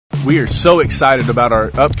We are so excited about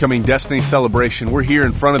our upcoming Destiny celebration. We're here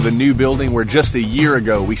in front of the new building where just a year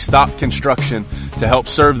ago we stopped construction to help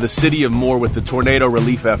serve the city of Moore with the tornado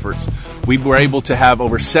relief efforts. We were able to have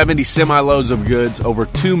over 70 semi-loads of goods, over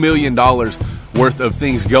 $2 million worth of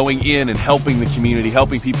things going in and helping the community,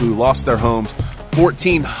 helping people who lost their homes.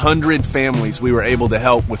 1,400 families we were able to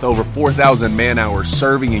help with over 4,000 man-hours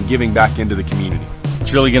serving and giving back into the community.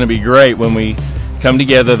 It's really going to be great when we come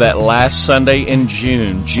together that last Sunday in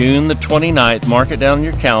June the 29th. Mark it down on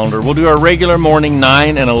your calendar. We'll do our regular morning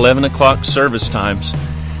 9 and 11 o'clock service times.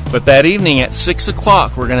 But that evening at 6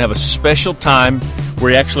 o'clock, we're going to have a special time.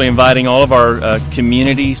 We're actually inviting all of our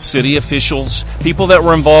community, city officials, people that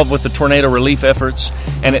were involved with the tornado relief efforts.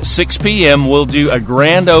 And at 6 p.m., we'll do a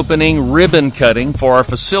grand opening ribbon cutting for our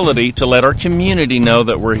facility to let our community know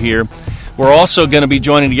that we're here. We're also going to be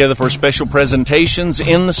joining together for special presentations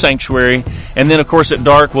in the sanctuary. And then, of course, at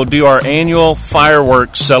dark, we'll do our annual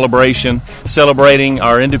fireworks celebration, celebrating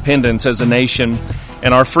our independence as a nation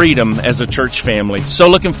and our freedom as a church family. So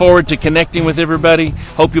looking forward to connecting with everybody.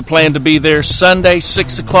 Hope you plan to be there Sunday,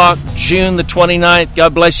 6 o'clock, June the 29th.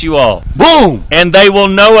 God bless you all. Boom! And they will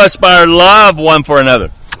know us by our love one for another.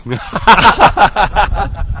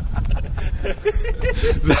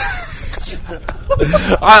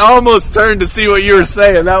 I almost turned to see what you were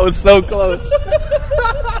saying. That was so close.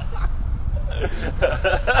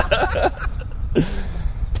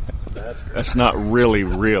 That's not really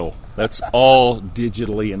real. That's all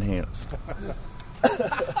digitally enhanced.